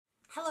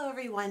Hello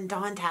everyone,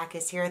 Dawn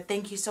Takacs here.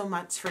 Thank you so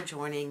much for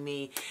joining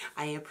me.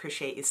 I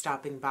appreciate you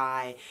stopping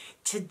by.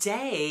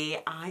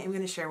 Today I am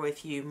going to share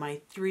with you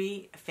my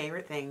 3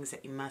 favorite things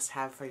that you must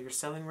have for your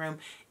sewing room,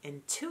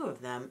 and 2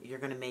 of them you're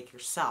going to make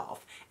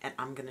yourself, and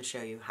I'm going to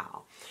show you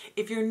how.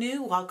 If you're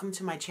new, welcome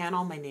to my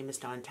channel. My name is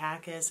Dawn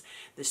Takacs,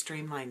 the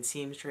Streamline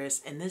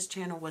Seamstress, and this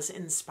channel was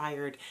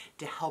inspired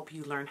to help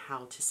you learn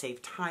how to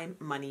save time,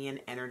 money, and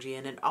energy,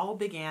 and it all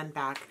began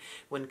back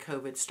when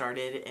COVID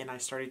started and I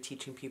started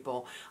teaching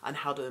people on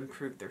how to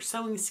improve their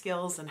sewing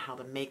skills and how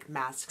to make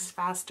masks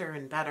faster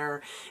and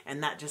better,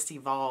 and that just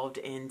evolved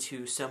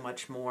into so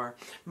much more.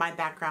 My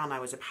background, I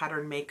was a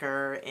pattern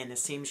maker and a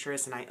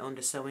seamstress, and I owned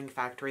a sewing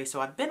factory,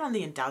 so I've been on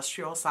the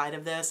industrial side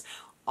of this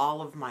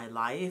all of my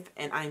life,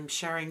 and I'm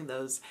sharing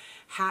those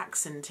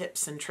hacks and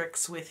tips and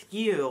tricks with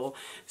you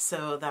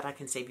so that I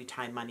can save you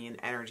time, money, and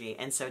energy.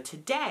 And so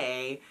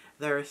today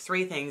there are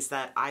 3 things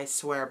that I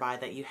swear by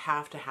that you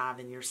have to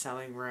have in your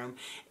sewing room,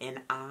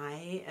 and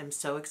I am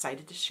so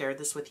excited to share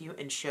this with you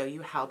and show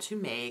you how to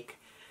make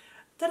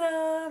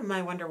ta-da!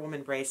 My Wonder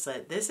Woman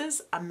bracelet. This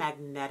is a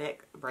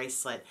magnetic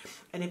bracelet,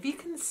 and if you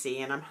can see,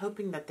 and I'm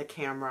hoping that the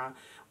camera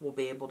will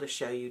be able to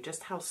show you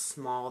just how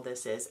small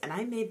this is, and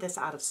I made this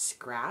out of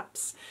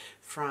scraps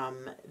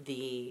from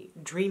the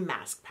Dream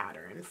Mask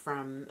pattern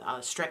from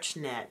Stretch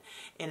Knit,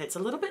 and it's a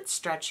little bit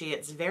stretchy.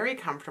 It's very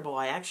comfortable.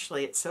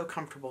 It's so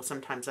comfortable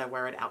sometimes I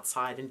wear it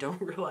outside and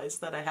don't realize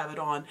that I have it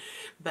on,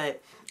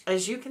 but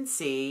as you can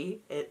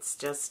see, it's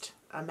just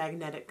a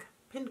magnetic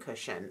pin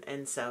cushion,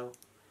 and so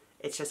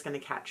it's just going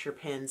to catch your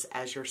pins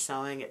as you're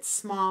sewing. It's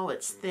small,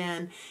 it's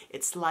thin,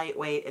 it's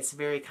lightweight, it's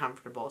very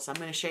comfortable. So I'm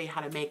going to show you how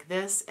to make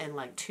this in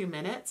like 2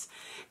 minutes.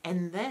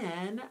 And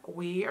then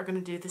we are going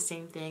to do the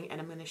same thing,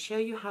 and I'm going to show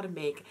you how to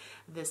make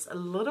this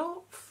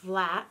little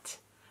flat,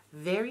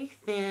 very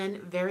thin,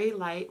 very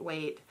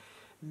lightweight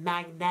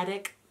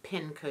magnetic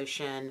pin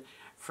cushion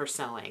for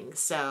sewing.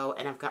 So,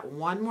 and I've got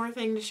one more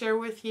thing to share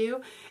with you,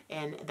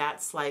 and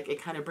that's like,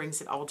 it kind of brings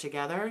it all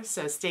together.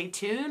 So stay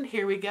tuned.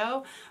 Here we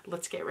go.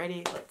 Let's get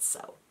ready. Let's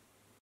sew.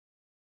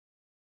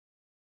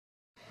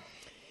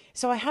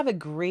 So I have a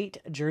great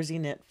jersey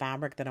knit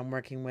fabric that I'm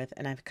working with,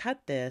 and I've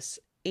cut this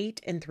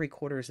 8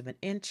 3/4 of an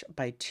inch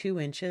by 2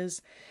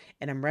 inches,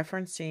 and I'm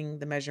referencing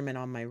the measurement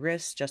on my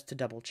wrist just to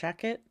double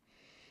check it.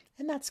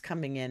 And that's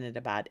coming in at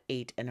about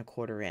 8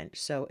 1/4 inch.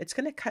 So it's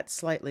going to cut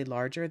slightly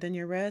larger than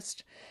your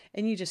wrist,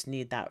 and you just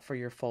need that for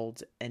your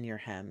folds and your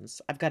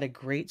hems. I've got a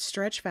great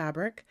stretch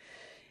fabric,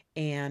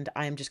 and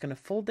I'm just going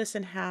to fold this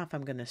in half.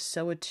 I'm going to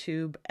sew a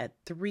tube at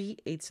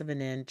 3/8 of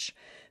an inch,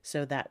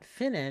 so that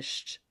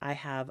finished I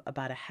have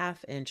about a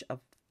 1/2 inch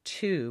of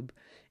tube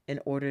in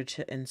order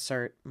to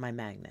insert my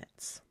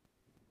magnets.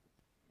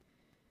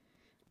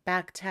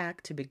 Back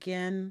tack to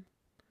begin,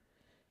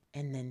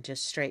 and then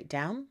just straight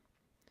down.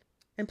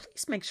 And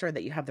please make sure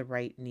that you have the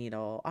right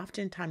needle.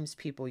 Oftentimes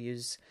people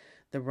use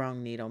the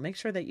wrong needle. Make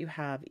sure that you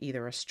have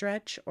either a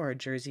stretch or a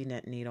jersey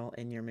knit needle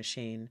in your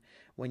machine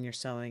when you're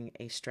sewing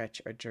a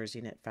stretch or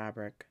jersey knit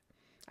fabric.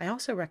 I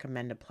also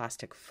recommend a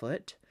plastic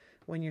foot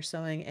when you're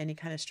sewing any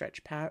kind of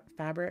stretch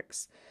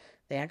fabrics.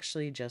 They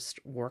actually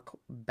just work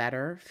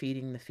better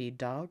feeding the feed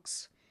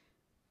dogs.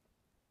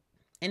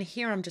 And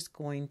here I'm just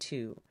going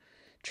to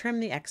trim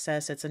the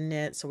excess. It's a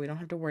knit, so we don't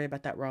have to worry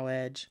about that raw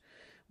edge,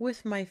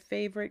 with my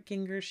favorite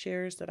gingham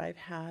shears that I've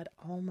had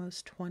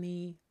almost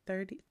 30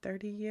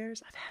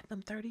 years. I've had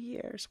them 30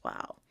 years.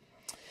 Wow.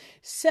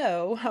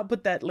 So I'll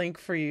put that link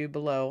for you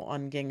below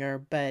on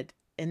gingham.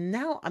 And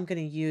now I'm going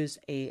to use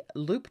a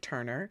loop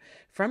turner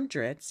from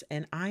Dritz,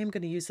 and I am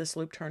going to use this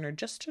loop turner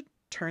just to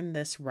turn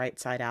this right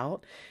side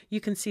out.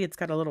 You can see it's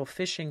got a little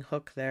fishing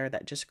hook there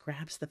that just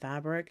grabs the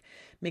fabric,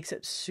 makes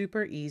it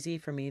super easy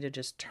for me to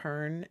just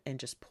turn and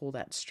just pull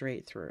that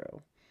straight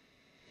through.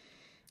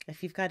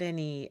 If you've got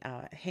any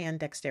hand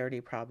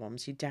dexterity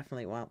problems, you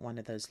definitely want one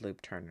of those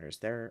loop turners.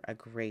 They're a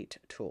great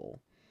tool.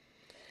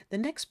 The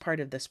next part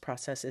of this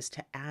process is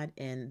to add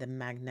in the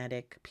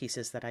magnetic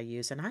pieces that I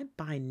use, and I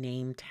buy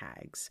name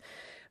tags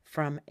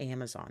from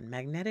Amazon,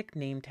 magnetic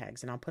name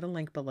tags, and I'll put a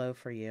link below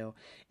for you.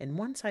 And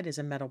one side is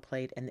a metal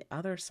plate, and the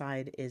other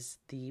side is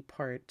the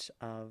part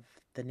of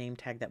the name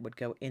tag that would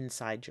go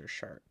inside your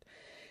shirt.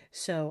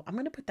 So I'm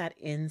going to put that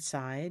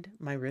inside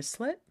my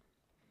wristlet.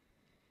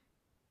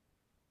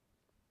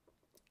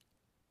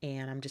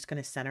 And I'm just going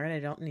to center it. I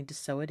don't need to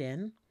sew it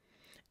in.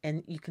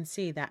 And you can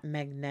see that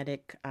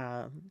magnetic,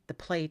 the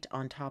plate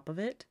on top of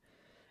it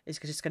is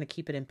just going to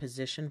keep it in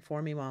position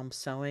for me while I'm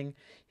sewing.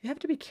 You have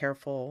to be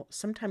careful.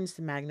 Sometimes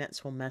the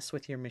magnets will mess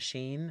with your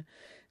machine.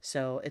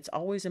 So it's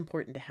always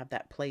important to have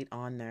that plate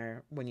on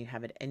there when you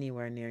have it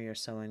anywhere near your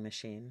sewing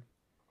machine.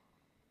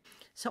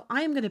 So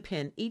I am going to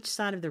pin each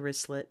side of the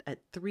wristlet at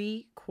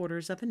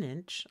 3/4 of an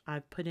inch.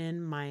 I've put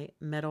in my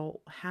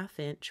metal 1/2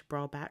 inch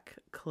bra back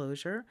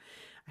closure.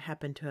 I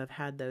happen to have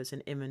had those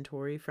in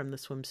inventory from the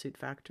swimsuit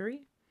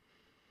factory.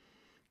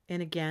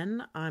 And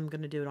again, I'm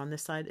going to do it on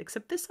this side,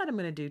 except this side I'm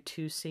going to do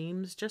 2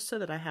 seams just so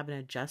that I have an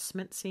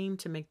adjustment seam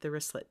to make the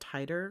wristlet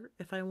tighter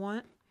if I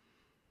want.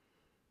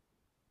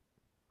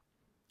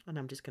 And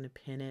I'm just going to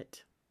pin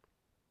it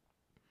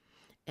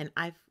And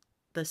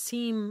the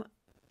seam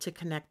to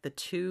connect the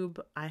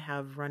tube, I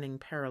have running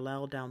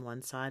parallel down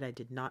one side. I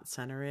did not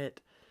center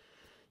it.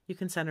 You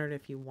can center it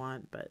if you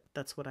want, but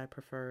that's what I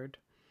preferred.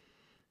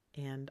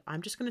 And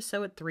I'm just going to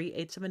sew at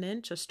 3/8 of an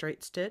inch, a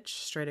straight stitch,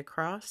 straight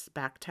across,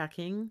 back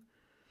tacking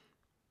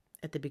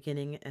at the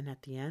beginning and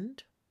at the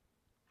end.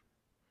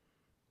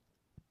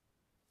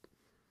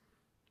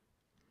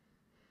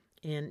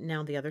 And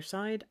now the other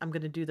side, I'm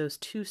going to do those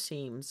 2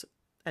 seams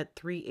at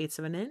 3/8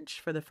 of an inch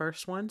for the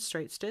first one,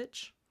 straight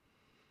stitch.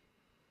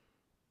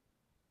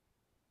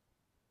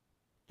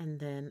 And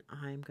then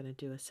I'm going to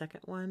do a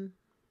second one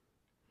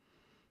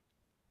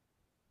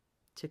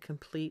to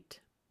complete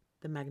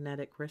the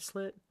magnetic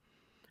wristlet.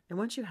 And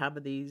once you have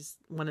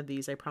one of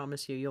these, I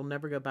promise you, you'll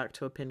never go back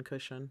to a pin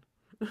cushion.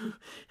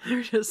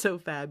 They're just so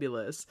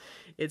fabulous.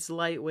 It's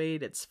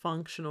lightweight, it's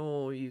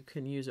functional, you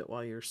can use it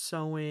while you're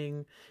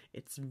sewing.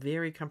 It's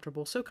very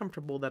comfortable, so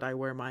comfortable that I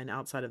wear mine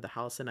outside of the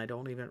house and I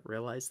don't even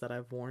realize that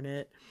I've worn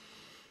it.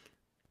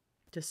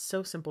 Just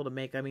so simple to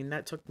make. I mean,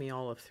 that took me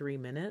all of 3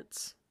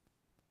 minutes.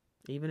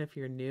 Even if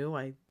you're new,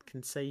 I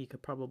can say you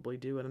could probably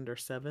do it under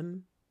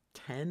 7,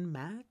 10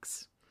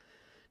 max.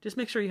 Just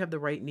make sure you have the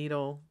right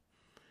needle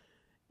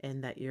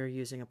and that you're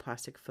using a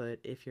plastic foot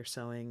if you're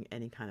sewing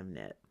any kind of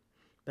knit.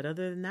 But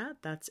other than that,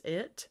 that's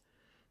it.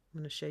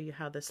 I'm going to show you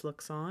how this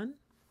looks on.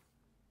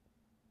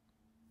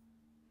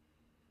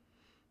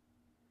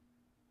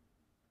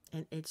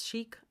 And it's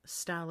chic,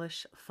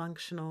 stylish,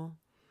 functional,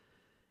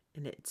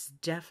 and it's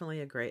definitely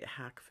a great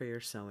hack for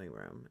your sewing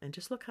room. And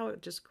just look how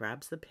it just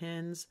grabs the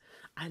pins.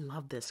 I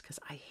love this because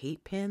I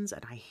hate pins,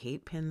 and I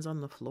hate pins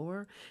on the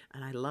floor.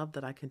 And I love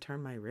that I can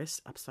turn my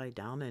wrist upside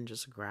down and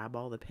just grab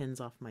all the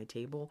pins off my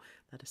table.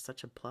 That is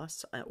such a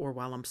plus. Or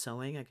while I'm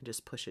sewing, I can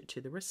just push it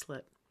to the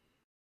wristlet.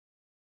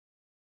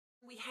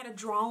 We had a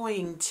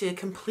drawing to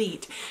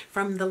complete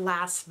from the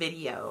last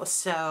video,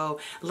 so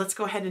let's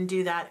go ahead and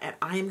do that. And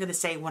I am going to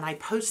say, when I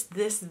post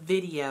this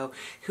video,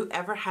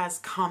 whoever has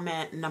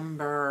comment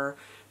number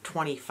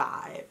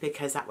 25,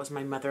 because that was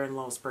my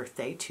mother-in-law's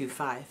birthday,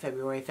 25,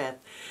 February 5th.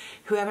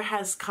 Whoever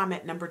has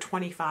comment number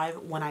 25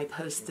 when I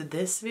post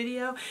this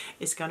video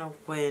is going to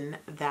win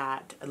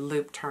that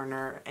loop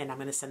turner, and I'm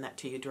going to send that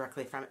to you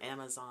directly from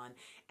Amazon.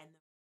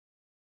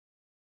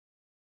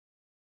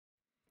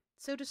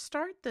 So to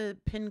start the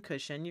pin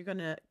cushion, you're going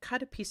to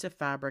cut a piece of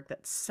fabric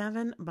that's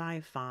 7 by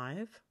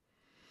 5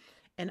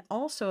 and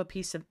also a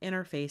piece of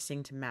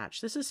interfacing to match.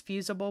 This is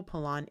fusible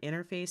pull-on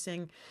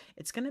interfacing.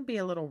 It's going to be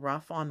a little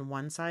rough on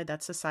one side.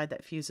 That's the side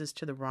that fuses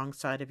to the wrong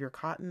side of your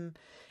cotton,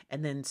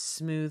 and then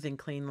smooth and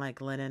clean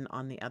like linen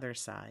on the other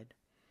side.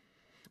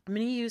 I'm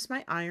going to use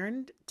my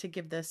iron to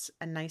give this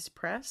a nice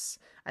press.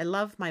 I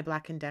love my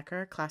Black &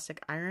 Decker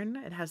classic iron.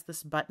 It has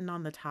this button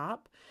on the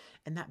top,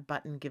 and that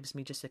button gives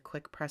me just a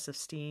quick press of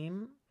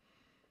steam.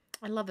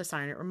 I love this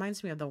iron. It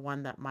reminds me of the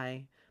one that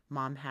my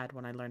mom had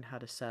when I learned how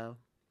to sew.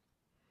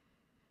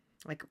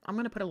 Like, I'm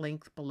going to put a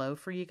link below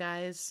for you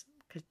guys,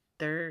 because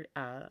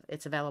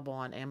it's available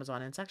on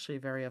Amazon, and it's actually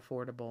very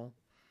affordable.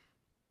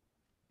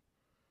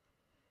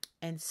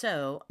 And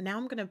so now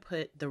I'm going to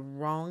put the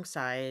wrong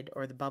side,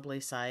 or the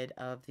bubbly side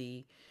of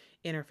the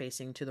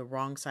interfacing, to the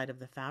wrong side of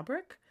the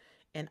fabric.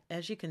 And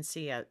as you can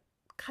see, I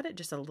cut it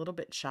just a little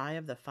bit shy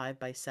of the 5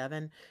 by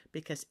 7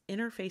 because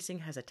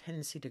interfacing has a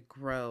tendency to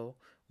grow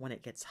when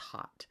it gets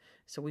hot.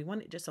 So we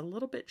want it just a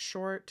little bit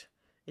short.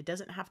 It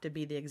doesn't have to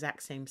be the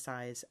exact same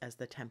size as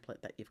the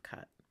template that you've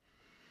cut.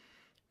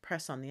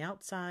 Press on the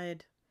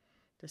outside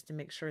just to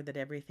make sure that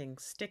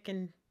everything's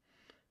sticking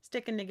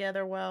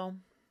together well.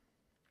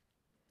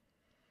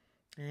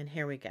 And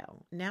here we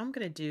go. Now I'm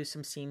going to do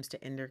some seams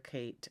to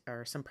indicate,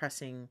 or some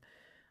pressing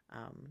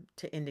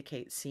to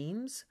indicate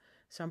seams.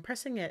 So I'm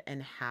pressing it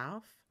in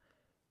half.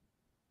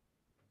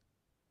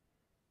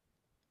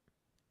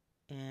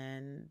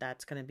 And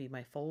that's going to be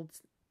my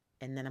folds.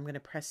 And then I'm going to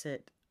press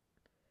it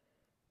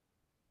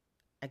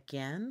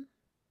again,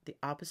 the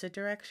opposite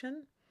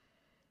direction.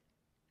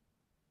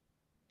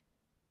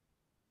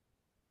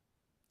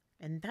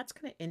 And that's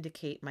going to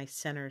indicate my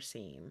center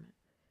seam.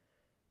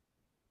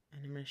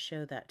 And I'm going to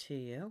show that to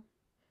you.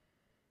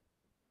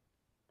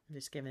 I'm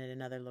just giving it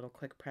another little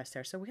quick press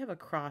there. So we have a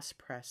cross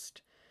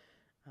pressed,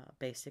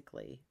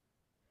 basically,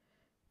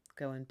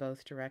 go in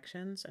both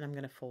directions. And I'm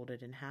going to fold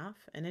it in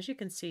half. And as you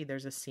can see,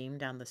 there's a seam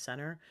down the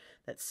center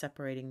that's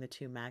separating the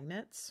two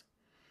magnets.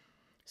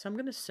 So I'm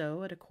going to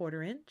sew at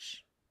 1/4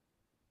 inch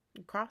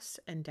across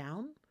and down.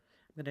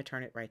 I'm going to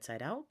turn it right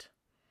side out.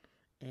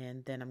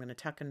 And then I'm going to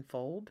tuck and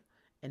fold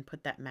and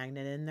put that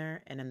magnet in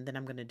there. And then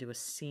I'm going to do a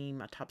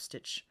seam, a top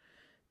stitch,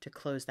 to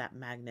close that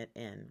magnet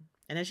in.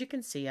 And as you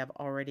can see, I've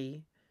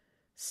already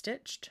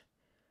stitched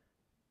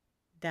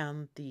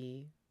down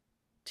the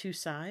two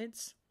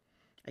sides.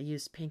 I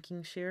used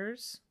pinking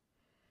shears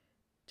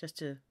just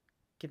to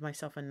give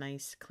myself a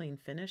nice clean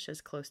finish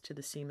as close to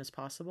the seam as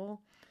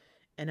possible.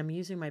 And I'm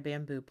using my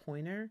bamboo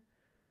pointer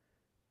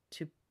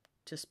to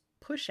just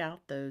push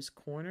out those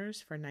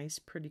corners for nice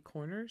pretty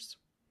corners.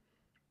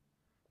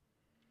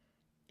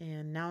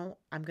 And now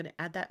I'm going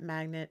to add that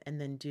magnet and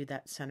then do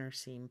that center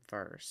seam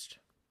first.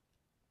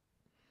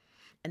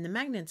 And the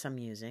magnets I'm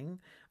using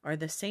are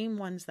the same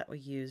ones that we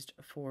used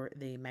for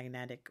the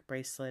magnetic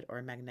bracelet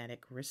or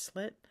magnetic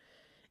wristlet.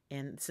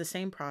 And it's the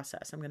same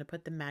process. I'm going to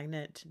put the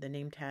magnet, the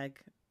name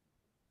tag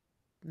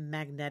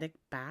magnetic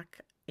back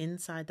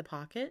inside the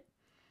pocket.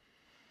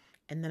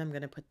 And then I'm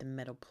going to put the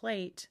metal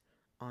plate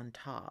on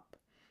top.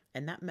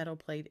 And that metal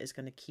plate is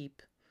going to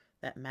keep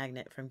that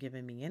magnet from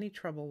giving me any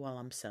trouble while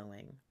I'm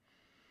sewing.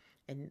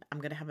 And I'm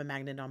going to have a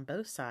magnet on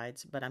both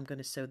sides, but I'm going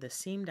to sew the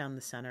seam down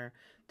the center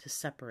to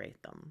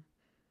separate them.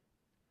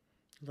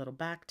 A little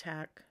back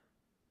tack,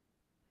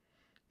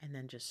 and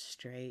then just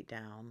straight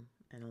down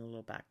and a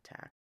little back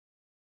tack.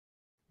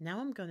 Now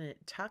I'm going to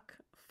tuck,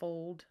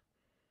 fold,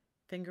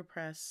 finger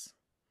press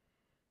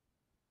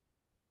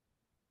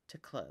to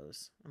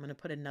close. I'm going to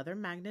put another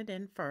magnet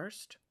in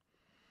first,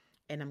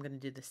 and I'm going to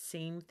do the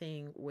same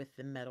thing with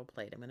the metal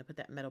plate. I'm going to put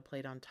that metal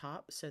plate on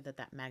top so that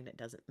that magnet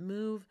doesn't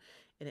move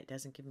and it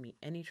doesn't give me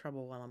any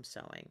trouble while I'm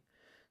sewing.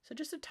 So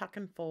just a tuck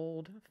and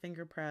fold,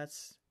 finger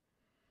press.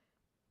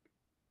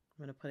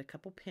 I'm going to put a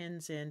couple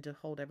pins in to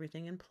hold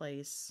everything in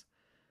place.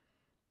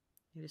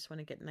 You just want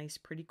to get nice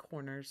pretty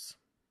corners.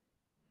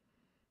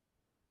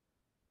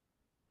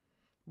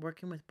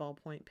 Working with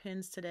ballpoint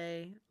pins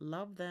today.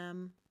 Love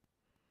them.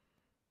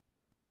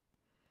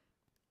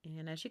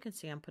 And as you can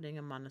see, I'm putting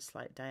them on a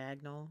slight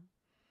diagonal.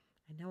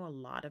 I know a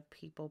lot of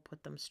people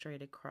put them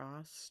straight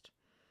across.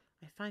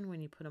 I find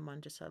when you put them on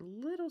just a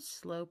little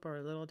slope or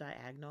a little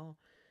diagonal,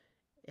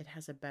 it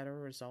has a better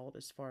result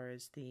as far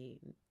as the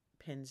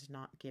pins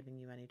not giving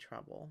you any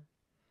trouble.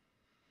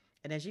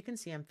 And as you can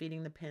see, I'm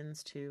feeding the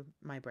pins to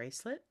my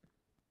bracelet.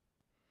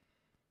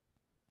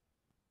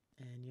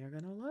 And you're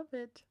going to love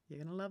it. You're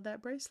going to love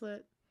that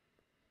bracelet.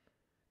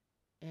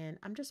 And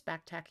I'm just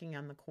back tacking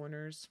on the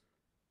corners.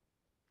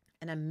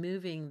 And I'm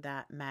moving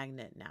that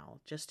magnet now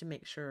just to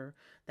make sure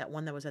that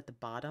one that was at the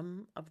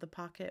bottom of the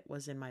pocket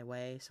was in my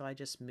way. So I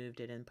just moved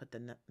it and put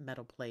the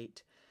metal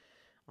plate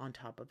on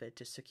top of it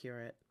to secure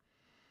it.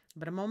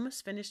 But I'm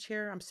almost finished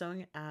here. I'm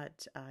sewing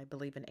at, I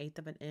believe, 1/8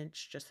 of an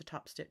inch, just the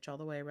top stitch all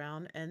the way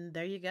around. And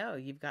there you go.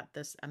 You've got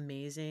this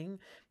amazing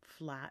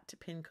flat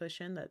pin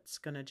cushion that's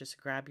going to just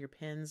grab your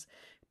pins.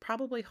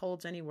 Probably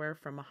holds anywhere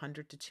from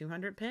 100 to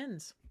 200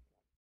 pins.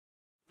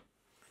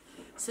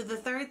 So the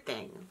third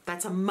thing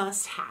that's a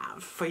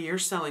must-have for your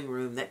sewing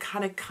room that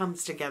kind of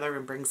comes together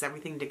and brings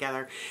everything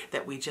together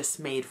that we just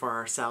made for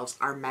ourselves,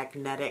 our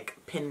magnetic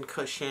pin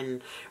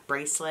cushion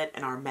bracelet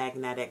and our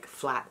magnetic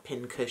flat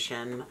pin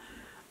cushion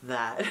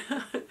that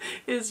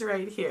is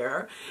right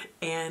here.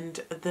 And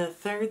the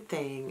third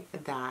thing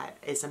that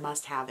is a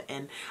must-have,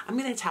 and I'm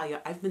going to tell you,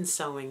 I've been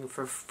sewing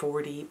for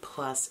 40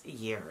 plus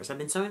years. I've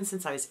been sewing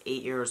since I was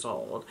 8 years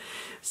old.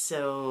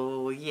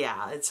 So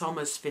yeah, it's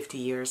almost 50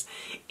 years.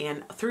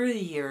 And through the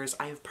years,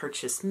 I have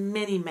purchased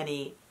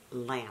many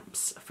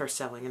lamps for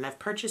sewing, and I've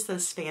purchased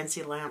those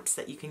fancy lamps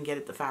that you can get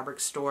at the fabric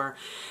store,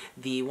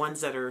 the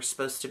ones that are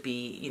supposed to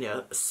be, you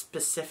know,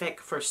 specific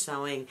for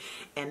sewing,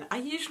 and I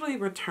usually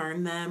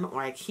return them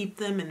or I keep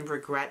them and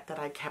regret that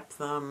I kept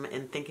them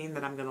and thinking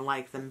that I'm going to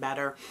like them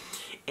better.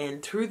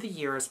 And through the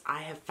years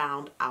I have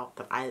found out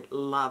that I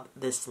love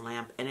this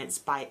lamp, and it's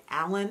by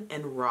Allen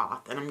and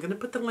Roth, and I'm going to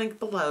put the link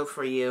below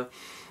for you.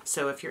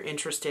 So if you're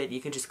interested,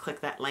 you can just click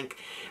that link.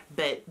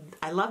 But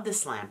I love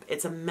this lamp.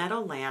 It's a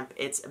metal lamp.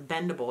 It's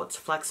bendable. It's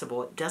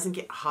flexible. It doesn't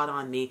get hot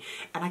on me.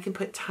 And I can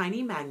put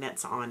tiny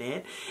magnets on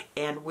it.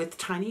 And with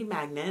tiny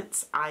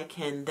magnets, I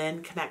can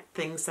then connect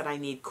things that I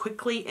need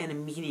quickly and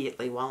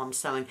immediately while I'm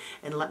sewing.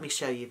 And let me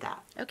show you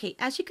that. Okay,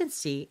 as you can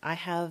see, I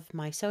have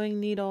my sewing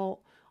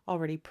needle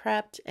already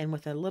prepped. And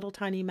with a little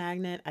tiny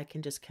magnet, I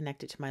can just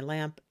connect it to my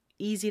lamp.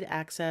 Easy to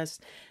access,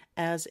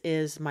 as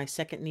is my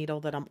second needle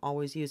that I'm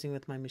always using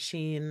with my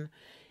machine,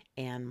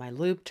 and my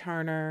loop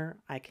turner.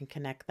 I can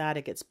connect that.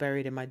 It gets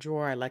buried in my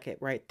drawer. I like it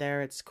right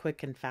there. It's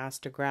quick and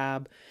fast to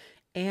grab.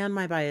 And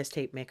my bias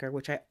tape maker,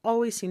 which I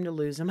always seem to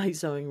lose in my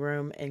sewing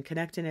room, and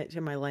connecting it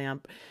to my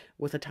lamp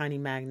with a tiny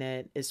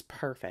magnet is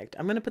perfect.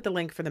 I'm going to put the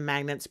link for the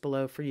magnets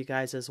below for you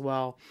guys as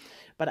well.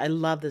 But I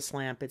love this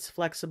lamp. It's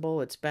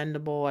flexible, it's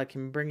bendable. I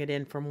can bring it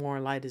in for more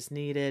light as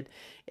needed.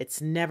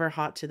 It's never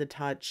hot to the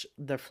touch.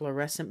 The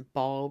fluorescent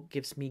bulb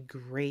gives me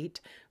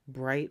great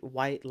bright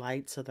white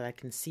light so that I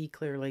can see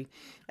clearly.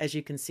 As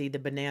you can see, the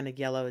banana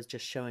yellow is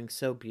just showing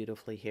so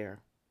beautifully here.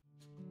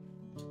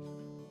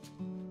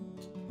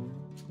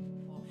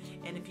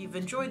 And if you've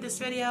enjoyed this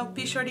video,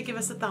 be sure to give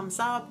us a thumbs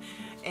up,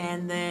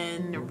 and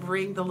then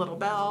ring the little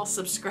bell,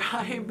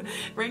 subscribe.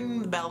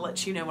 Ring the bell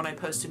lets you know when I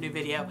post a new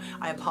video.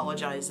 I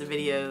apologize, the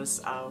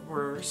videos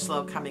were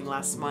slow coming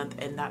last month,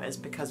 and that is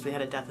because we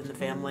had a death in the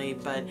family,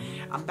 but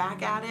I'm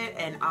back at it,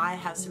 and I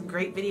have some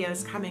great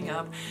videos coming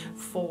up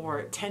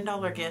for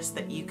 $10 gifts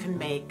that you can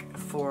make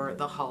for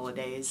the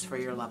holidays for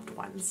your loved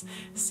ones.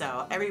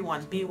 So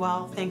everyone, be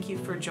well. Thank you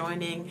for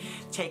joining.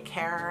 Take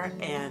care,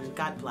 and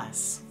God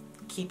bless.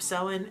 Keep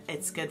sewing.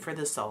 It's good for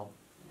the soul.